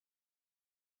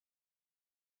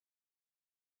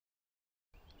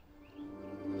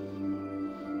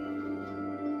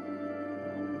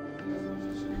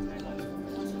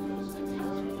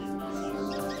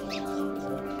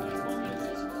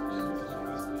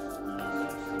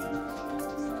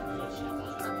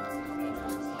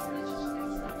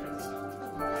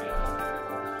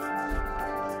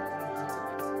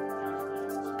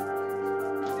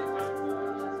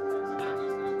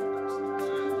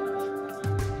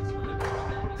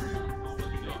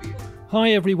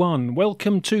Hi everyone,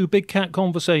 welcome to Big Cat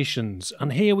Conversations,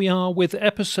 and here we are with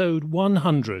episode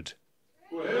 100.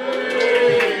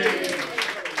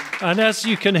 And as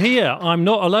you can hear, I'm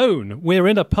not alone. We're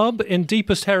in a pub in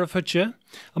deepest Herefordshire,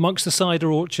 amongst the cider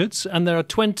orchards, and there are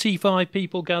 25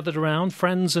 people gathered around,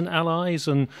 friends and allies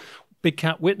and Big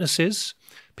Cat witnesses,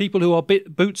 people who are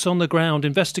boots on the ground,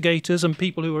 investigators, and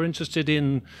people who are interested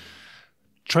in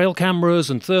trail cameras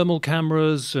and thermal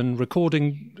cameras and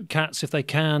recording cats if they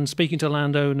can, speaking to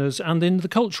landowners, and in the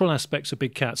cultural aspects of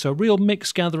Big Cat. So a real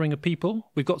mixed gathering of people.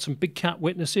 We've got some Big Cat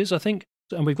witnesses, I think,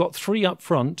 and we've got 3 up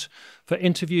front for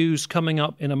interviews coming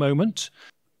up in a moment.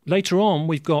 Later on,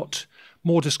 we've got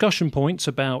more discussion points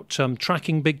about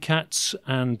tracking big cats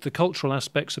and the cultural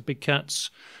aspects of big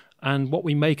cats and what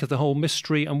we make of the whole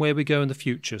mystery and where we go in the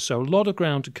future. So a lot of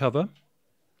ground to cover.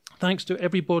 Thanks to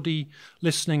everybody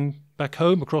listening back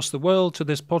home across the world to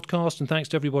this podcast, and thanks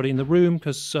to everybody in the room,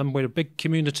 because we're a big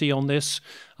community on this,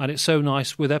 and it's so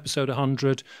nice with episode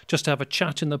 100 just to have a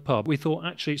chat in the pub. We thought,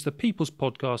 actually, it's the people's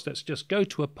podcast. Let's just go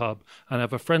to a pub and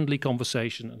have a friendly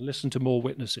conversation and listen to more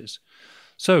witnesses.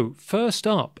 So first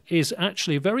up is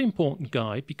actually a very important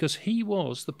guy, because he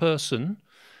was the person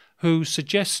who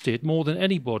suggested more than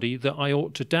anybody that I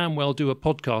ought to damn well do a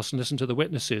podcast and listen to the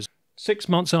witnesses. 6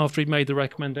 months after he'd made the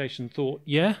recommendation, thought,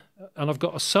 yeah, and I've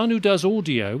got a son who does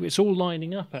audio. It's all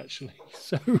lining up, actually.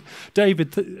 So,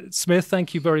 David Smith,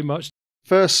 thank you very much.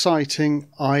 First sighting,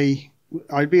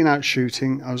 I'd been out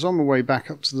shooting. I was on my way back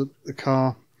up to the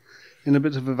car in a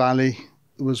bit of a valley.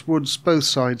 There was woods both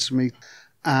sides of me,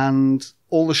 and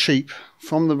all the sheep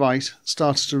from the right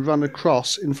started to run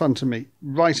across in front of me,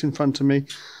 right in front of me.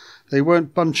 They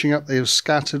weren't bunching up, they were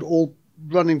scattered, all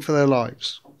running for their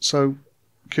lives. So,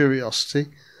 curiosity,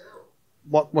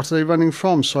 what are they running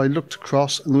from? So I looked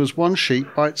across, and there was one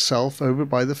sheep by itself over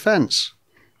by the fence,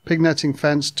 pig netting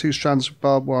fence, 2 strands of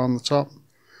barbed wire on the top.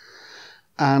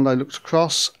 And I looked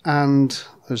across, and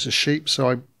there's a sheep, so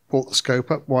I brought the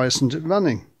scope up. Why isn't it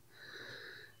running?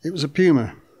 It was a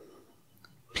puma,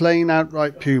 plain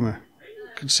outright puma. You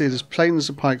could see it as plain as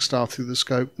a pikestaff through the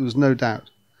scope. There was no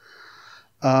doubt.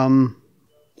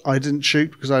 I didn't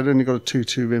shoot because I'd only got a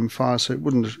 2.2 rim fire, so it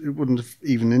wouldn't have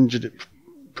even injured it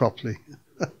properly.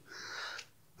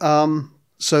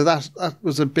 So that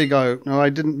was a big eye-opener. I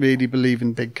didn't really believe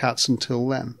in big cats until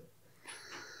then.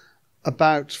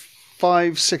 About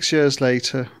 5-6 years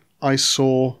later, I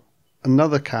saw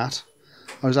another cat.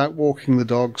 I was out walking the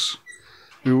dogs.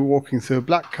 We were walking through a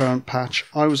blackcurrant patch.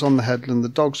 I was on the headland. The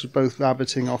dogs were both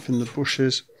rabbiting off in the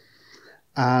bushes.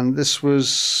 And this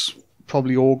was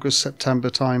probably August, September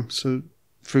time, so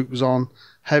fruit was on,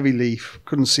 heavy leaf,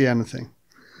 couldn't see anything.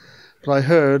 But I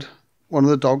heard one of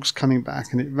the dogs coming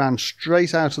back, and it ran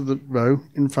straight out of the row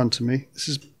in front of me. This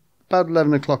is about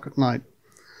 11 o'clock at night.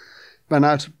 Ran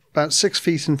out about 6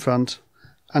 feet in front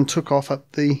and took off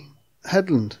up the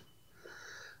headland.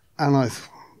 And I thought,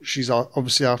 she's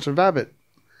obviously after a rabbit.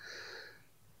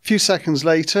 A few seconds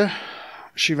later,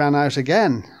 she ran out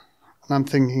again. And I'm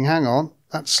thinking, hang on,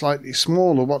 that's slightly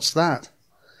smaller. What's that?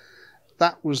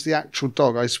 That was the actual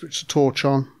dog. I switched the torch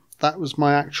on. That was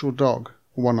my actual dog,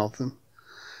 one of them.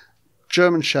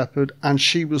 German Shepherd, and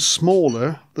she was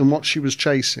smaller than what she was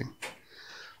chasing.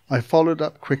 I followed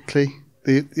up quickly.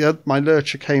 My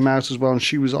lurcher came out as well, and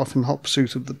she was off in hot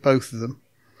pursuit of both of them.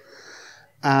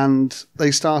 And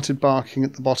they started barking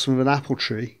at the bottom of an apple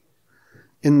tree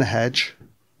in the hedge.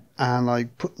 And I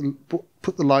put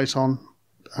the light on,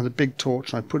 and a big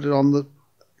torch, and I put it on the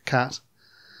cat,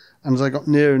 and as I got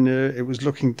nearer and nearer, it was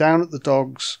looking down at the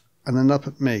dogs and then up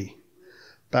at me,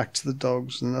 back to the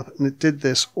dogs, and up, and it did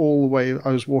this all the way.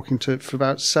 I was walking to it for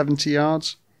about 70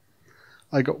 yards.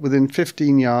 I got within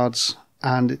 15 yards,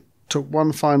 and it took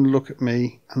one final look at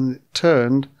me, and it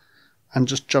turned and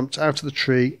just jumped out of the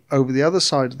tree over the other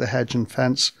side of the hedge and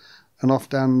fence and off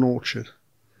down an orchard.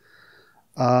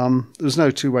 There was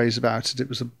no two ways about it. It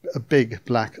was a big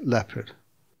black leopard.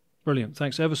 Brilliant.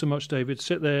 Thanks ever so much, David.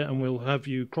 Sit there and we'll have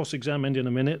you cross-examined in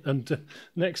a minute. And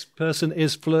next person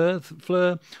is Fleur.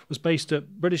 Fleur was based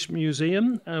at British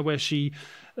Museum, where she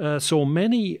saw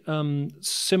many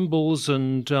symbols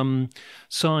and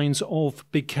signs of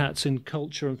big cats in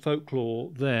culture and folklore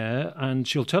there. And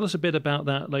she'll tell us a bit about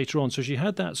that later on. So she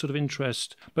had that sort of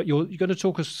interest. But you're going to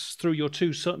talk us through your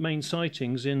 2 main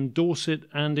sightings in Dorset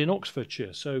and in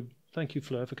Oxfordshire. So thank you,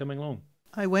 Fleur, for coming along.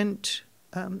 I went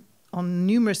on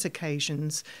numerous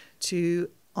occasions to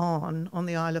Arne on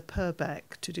the Isle of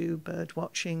Purbeck to do bird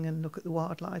watching and look at the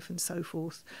wildlife and so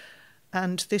forth.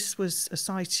 And this was a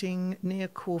sighting near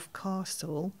Corfe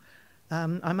Castle.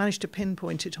 I managed to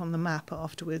pinpoint it on the map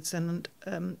afterwards, and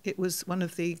it was one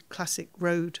of the classic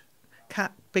road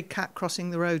big cat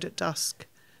crossing the road at dusk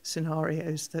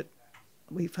scenarios that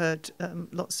we've heard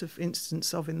lots of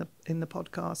instances of in the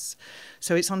podcasts.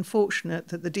 So it's unfortunate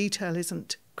that the detail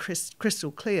isn't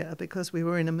crystal clear because we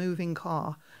were in a moving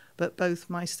car, but both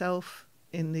myself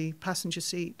in the passenger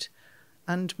seat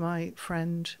and my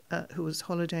friend who was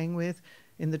holidaying with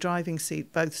in the driving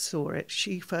seat both saw it.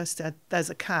 She first said, "There's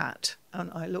a cat,"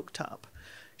 and I looked up.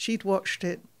 She'd watched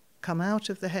it come out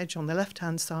of the hedge on the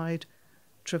left-hand side,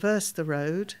 traverse the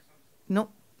road,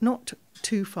 not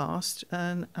too fast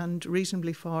and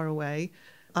reasonably far away.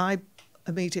 I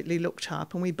immediately looked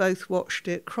up and we both watched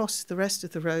it cross the rest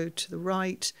of the road to the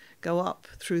right, go up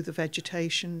through the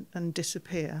vegetation and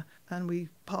disappear. And we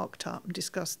parked up and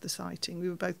discussed the sighting. We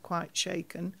were both quite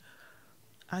shaken.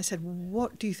 I said,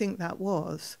 "What do you think that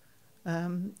was?"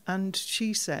 And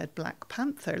she said, "Black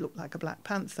panther." It looked like a black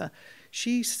panther.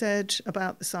 She said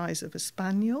about the size of a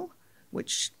spaniel,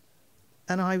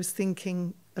 and I was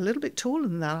thinking a little bit taller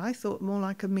than that. I thought more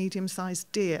like a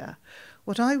medium-sized deer.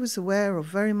 What I was aware of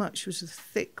very much was the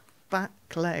thick back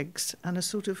legs and a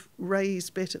sort of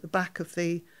raised bit at the back of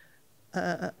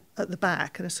at the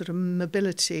back, and a sort of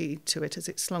mobility to it as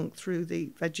it slunk through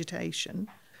the vegetation.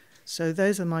 So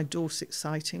those are my Dorset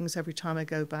sightings. Every time I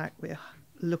go back, we're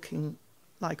looking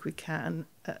like we can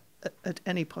at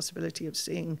any possibility of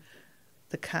seeing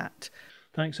the cat.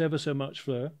 Thanks ever so much,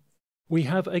 Fleur. We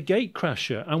have a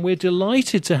gatecrasher, and we're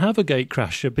delighted to have a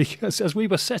gatecrasher because as we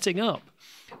were setting up,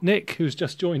 Nick, who's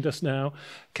just joined us now,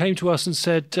 came to us and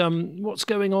said, "What's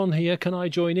going on here? Can I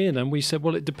join in?" And we said,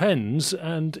 "Well, it depends."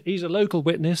 And he's a local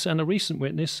witness and a recent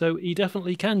witness, so he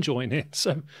definitely can join in.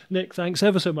 So, Nick, thanks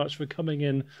ever so much for coming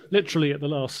in literally at the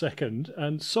last second.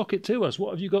 And sock it to us.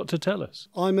 What have you got to tell us?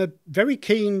 I'm a very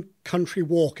keen country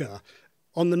walker.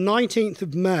 On the 19th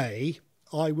of May,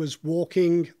 I was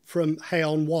walking from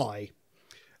Hay-on-Wye,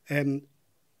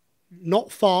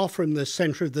 not far from the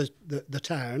centre of the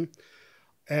town.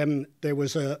 There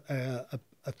was a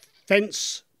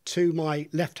fence to my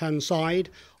left-hand side.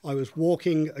 I was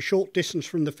walking a short distance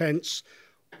from the fence,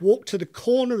 walked to the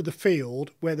corner of the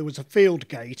field where there was a field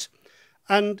gate,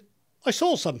 and I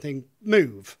saw something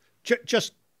move.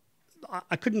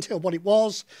 I couldn't tell what it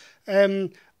was.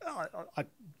 I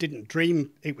didn't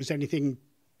dream it was anything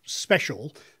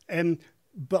special,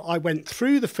 but I went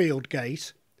through the field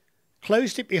gate,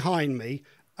 closed it behind me,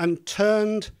 and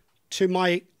turned to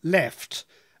my left.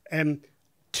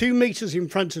 2 metres in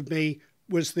front of me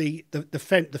was the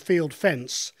field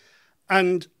fence,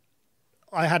 and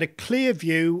I had a clear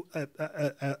view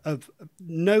of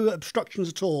no obstructions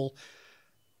at all.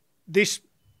 This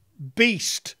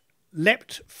beast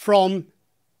leapt from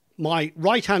my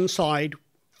right-hand side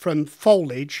from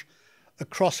foliage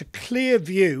across a clear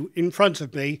view in front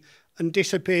of me and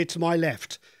disappeared to my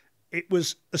left. It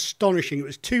was astonishing. It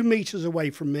was 2 metres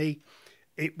away from me.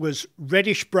 It was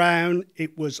reddish brown.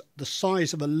 It was the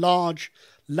size of a large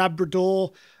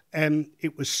Labrador.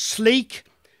 It was sleek.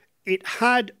 It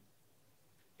had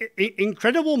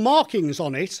incredible markings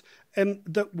on it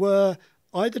that were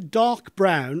either dark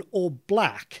brown or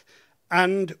black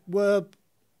and were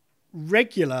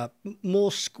regular,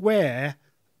 more square,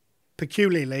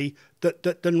 peculiarly,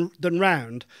 than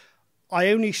round. I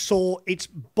only saw its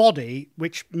body,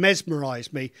 which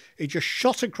mesmerised me. It just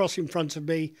shot across in front of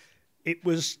me. It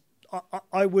was,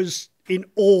 I was in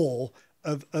awe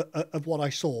of what I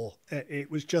saw.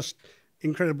 It was just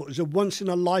incredible. It was a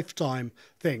once-in-a-lifetime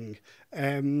thing.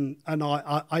 And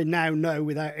I now know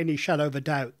without any shadow of a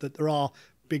doubt that there are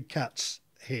big cats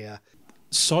here.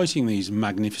 Sighting these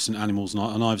magnificent animals,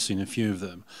 and I've seen a few of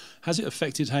them, has it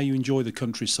affected how you enjoy the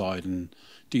countryside? And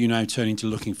do you now turn into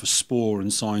looking for spoor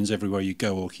and signs everywhere you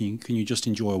go, or can you just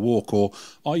enjoy a walk? Or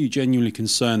are you genuinely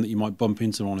concerned that you might bump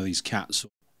into one of these cats?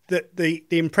 The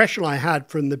impression I had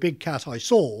from the big cat I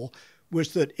saw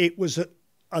was that it was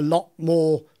a lot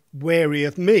more wary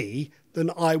of me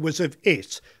than I was of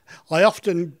it. I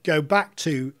often go back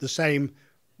to the same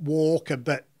walk,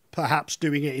 but perhaps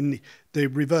doing it in the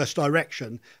reverse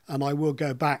direction, and I will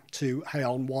go back to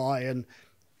Hay-on-Wye, and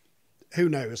who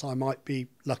knows, I might be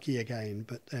lucky again,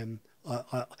 but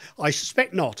I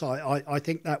suspect not. I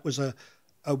think that was a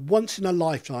once in a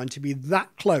lifetime. To be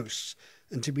that close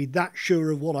and to be that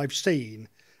sure of what I've seen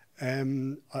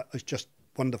was just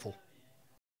wonderful.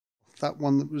 That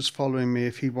one that was following me,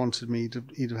 if he wanted me,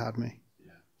 he'd have had me.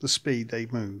 Yeah. The speed they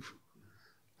move.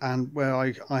 And where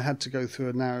I had to go through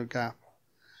a narrow gap,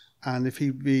 and if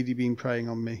he'd really been preying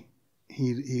on me,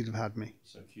 he'd have had me.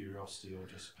 So curiosity, or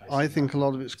just... I think a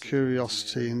lot of it's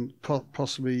curiosity and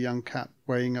possibly a young cat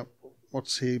weighing up,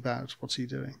 what's he about, what's he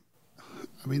doing?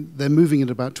 I mean, they're moving at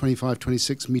about 25,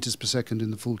 26 metres per second in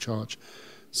the full charge.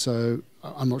 So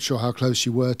I'm not sure how close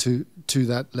you were to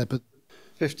that leopard.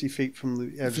 50 feet from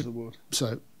the edge of the wood.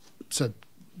 So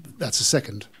that's a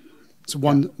second. So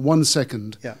one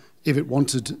second. Yeah. If it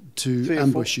wanted to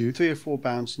ambush you. 3 or 4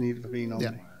 bounds need to have been on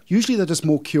me. Usually they're just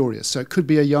more curious. So it could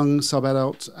be a young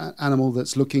subadult animal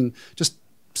that's looking, just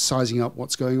sizing up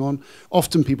what's going on.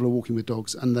 Often people are walking with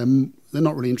dogs and they're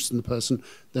not really interested in the person,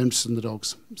 they're interested in the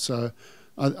dogs. So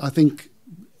I think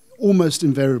almost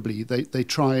invariably they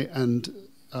try and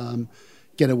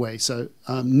get away. So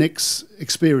Nick's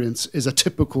experience is a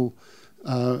typical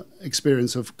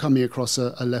experience of coming across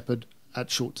a leopard at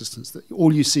short distance.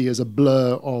 All you see is a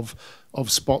blur of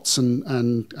spots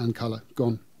and colour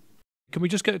gone. Can we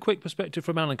just get a quick perspective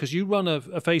from Alan? Because you run a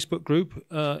Facebook group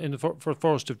in the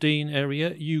Forest of Dean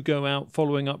area. You go out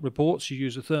following up reports. You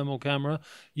use a thermal camera.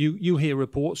 You hear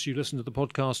reports. You listen to the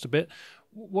podcast a bit.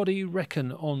 What do you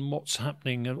reckon on what's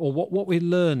happening or what we're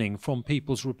learning from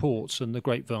people's reports and the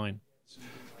grapevine?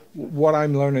 What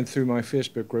I'm learning through my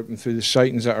Facebook group and through the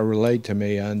sightings that are relayed to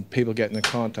me and people getting in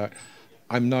contact,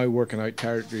 I'm now working out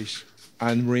territories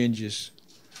and ranges.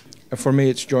 For me,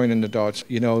 it's joining the dots.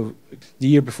 You know, the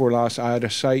year before last, I had a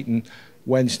sighting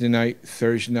Wednesday night,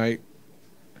 Thursday night,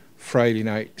 Friday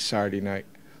night, Saturday night,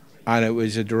 and it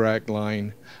was a direct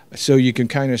line. So you can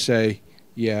kind of say,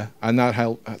 yeah, and that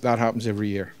happens every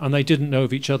year. And they didn't know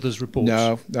of each other's reports?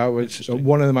 No, that was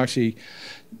one of them actually.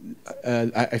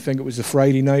 I think it was the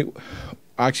Friday night.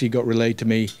 Actually, got relayed to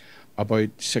me about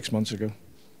 6 months ago.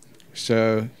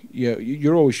 So yeah,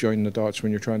 you're always joining the dots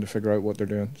when you're trying to figure out what they're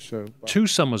doing. So 2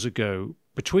 summers ago,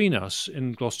 between us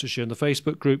in Gloucestershire and the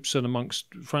Facebook groups and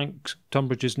amongst Frank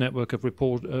Tunbridge's network of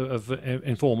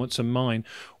informants and mine,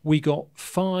 we got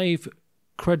 5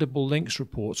 credible links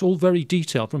reports, all very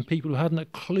detailed, from people who hadn't a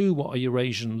clue what a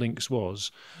Eurasian lynx was,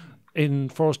 in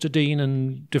Forest of Dean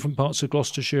and different parts of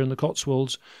Gloucestershire and the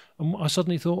Cotswolds. And I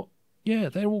suddenly thought, yeah,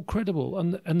 they're all credible,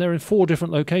 and they're in 4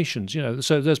 different locations, you know,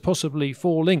 so there's possibly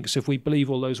 4 links if we believe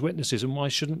all those witnesses, and why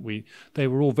shouldn't we? They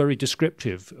were all very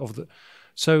descriptive of the...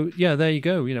 So, yeah, there you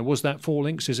go. You know, was that 4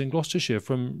 links in Gloucestershire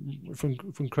from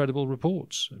credible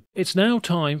reports? It's now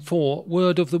time for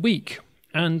Word of the Week,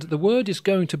 and the word is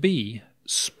going to be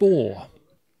spore.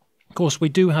 Of course, we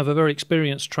do have a very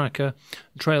experienced tracker,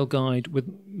 trail guide with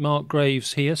Mark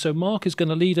Graves here. So Mark is going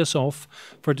to lead us off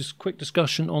for a quick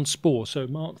discussion on spore. So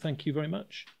Mark, thank you very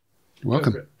much. You're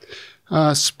welcome.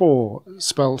 Spore,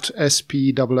 spelt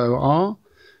S-P-O-O-R,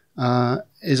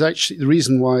 is actually, the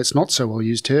reason why it's not so well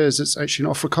used here is it's actually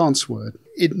an Afrikaans word.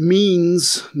 It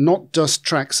means not just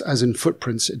tracks as in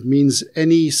footprints. It means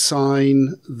any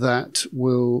sign that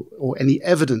will, or any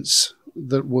evidence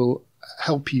that will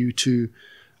help you to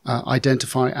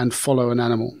identify and follow an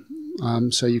animal.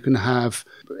 So you can have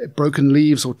broken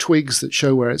leaves or twigs that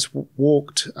show where it's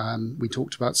walked. We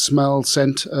talked about smell,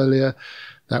 scent earlier.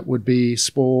 That would be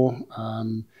spore.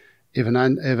 If an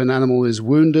animal is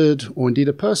wounded, or indeed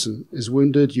a person is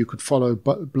wounded, you could follow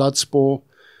blood spore.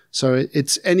 So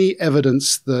it's any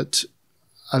evidence that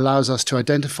allows us to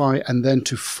identify and then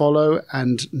to follow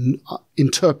and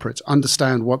interpret,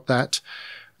 understand what that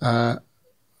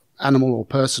animal or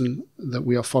person that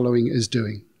we are following is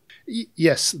doing.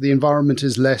 Yes, the environment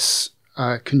is less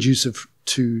conducive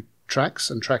to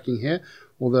tracks and tracking here,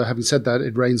 although having said that,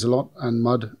 it rains a lot and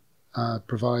mud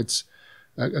provides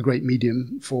a great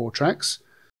medium for tracks.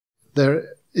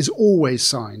 There is always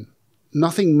sign.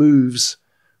 Nothing moves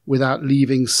without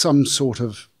leaving some sort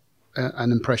of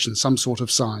an impression, some sort of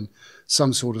sign,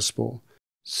 some sort of spore.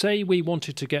 Say we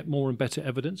wanted to get more and better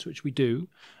evidence, which we do,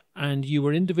 and you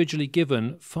were individually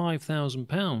given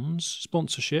 £5,000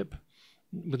 sponsorship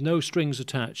with no strings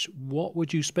attached, what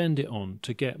would you spend it on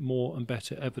to get more and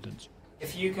better evidence?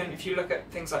 If you look at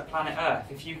things like Planet Earth,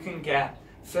 if you can get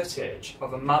footage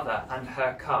of a mother and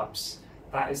her cubs,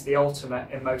 that is the ultimate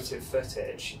emotive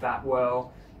footage that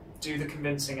will do the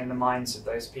convincing in the minds of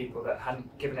those people that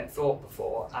hadn't given it thought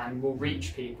before, and will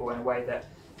reach people in a way that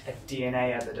a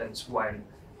DNA evidence won't.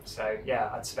 So yeah,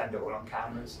 I'd spend it all on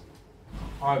cameras.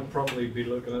 I'd probably be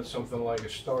looking at something like a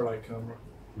Starlight camera.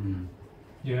 Mm.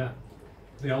 Yeah,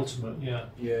 the ultimate, yeah.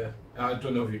 Yeah, I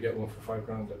don't know if you get one for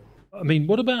 £5,000. I mean,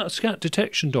 what about a scat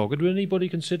detection dog? Would anybody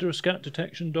consider a scat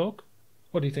detection dog?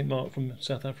 What do you think, Mark, from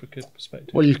South Africa's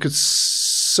perspective? Well, you could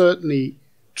certainly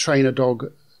train a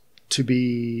dog to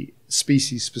be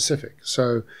species specific.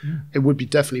 So it would be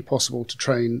definitely possible to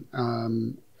train,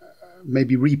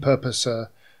 maybe repurpose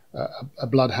a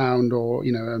bloodhound or,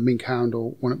 you know, a mink hound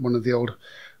or one of the old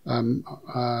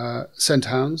scent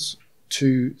hounds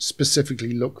to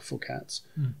specifically look for cats.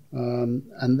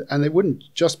 And they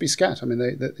wouldn't just be scat. I mean,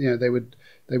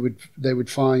 they would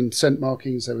find scent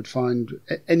markings. They would find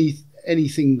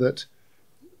anything that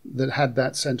had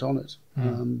that scent on it.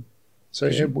 So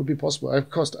it would be possible. It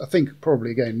cost, I think,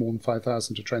 probably again more than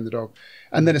 5,000 to train the dog,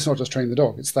 and then it's not just train the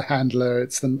dog; it's the handler,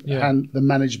 it's the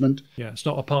management. Yeah, it's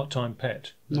not a part-time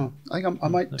pet. No, I think I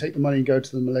might take the money and go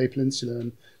to the Malay Peninsula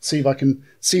and see if I can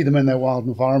see them in their wild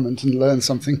environment and learn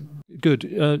something. Good,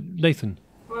 Nathan.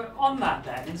 Well, on that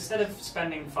then, instead of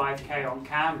spending 5k on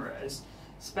cameras,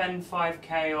 spend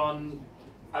 5k on,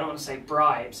 I don't want to say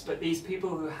bribes, but these people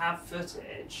who have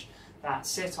footage that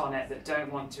sit on it that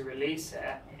don't want to release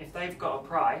it. If they've got a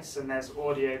price and there's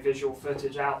audio-visual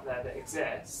footage out there that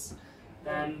exists,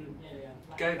 then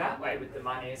go that way with the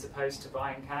money as opposed to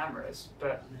buying cameras.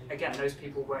 But again, those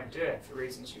people won't do it for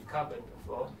reasons you've covered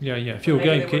before. Yeah. If you're Maybe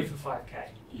going they would for 5k.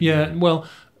 Yeah, well,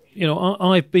 you know,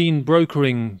 I've been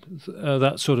brokering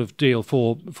that sort of deal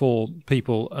for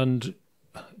people, and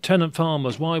tenant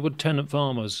farmers. Why would tenant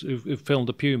farmers who've filmed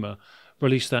a puma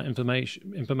release that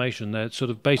information? They're sort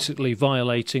of basically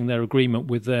violating their agreement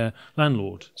with their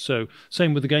landlord. So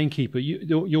same with the gamekeeper.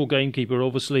 Your gamekeeper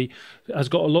obviously has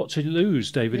got a lot to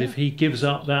lose, David, if he gives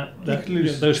up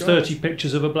those 30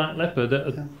 pictures of a black leopard that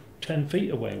are 10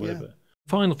 feet away or whatever.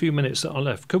 Final few minutes that are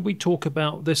left, could we talk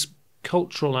about this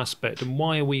cultural aspect and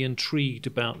why are we intrigued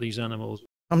about these animals?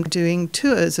 I'm doing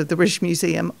tours of the British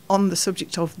Museum on the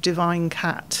subject of divine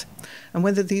cat, and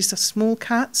whether these are small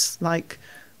cats like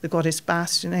the goddess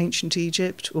Bast in ancient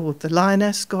Egypt, or the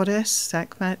lioness goddess,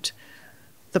 Sekhmet,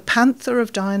 the panther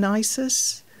of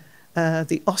Dionysus,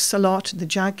 the ocelot, the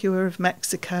jaguar of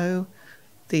Mexico,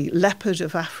 the leopard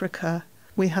of Africa.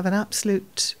 We have an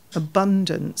absolute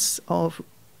abundance of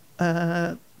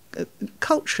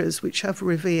cultures which have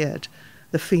revered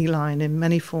the feline in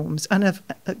many forms and have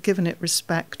given it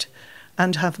respect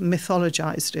and have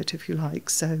mythologized it, if you like.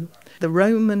 So the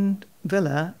Roman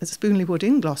villa at Spoonley Wood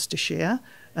in Gloucestershire,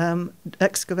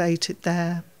 excavated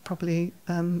there probably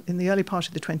in the early part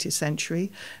of the 20th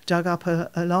century, dug up a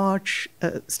large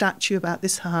statue about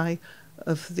this high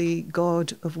of the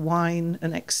god of wine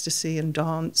and ecstasy and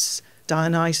dance,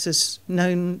 Dionysus,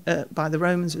 known by the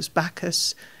Romans as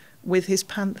Bacchus, with his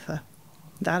panther.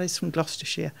 That is from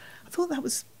Gloucestershire. I thought that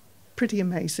was pretty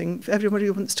amazing. If everybody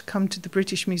wants to come to the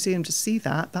British Museum to see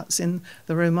that, that's in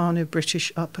the Romano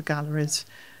British Upper Galleries.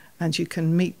 And you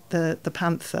can meet the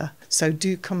panther. So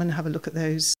do come and have a look at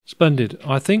those. Splendid.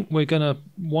 I think we're going to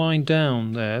wind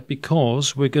down there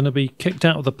because we're going to be kicked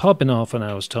out of the pub in half an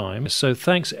hour's time. So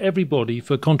thanks everybody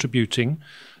for contributing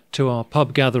to our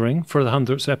pub gathering for the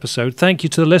 100th episode. Thank you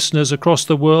to the listeners across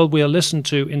the world. We are listened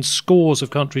to in scores of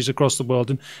countries across the world,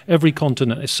 in every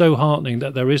continent. It's so heartening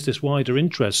that there is this wider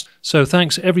interest. So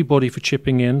thanks everybody for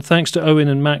chipping in. Thanks to Owen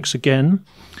and Max again.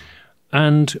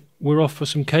 And we're off for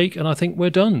some cake, and I think we're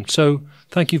done. So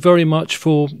thank you very much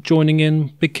for joining in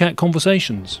Big Cat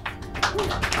Conversations.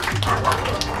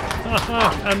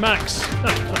 And Max.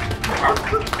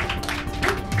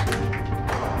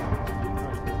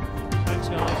 Thanks,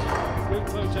 guys. Group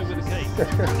photo with a cake.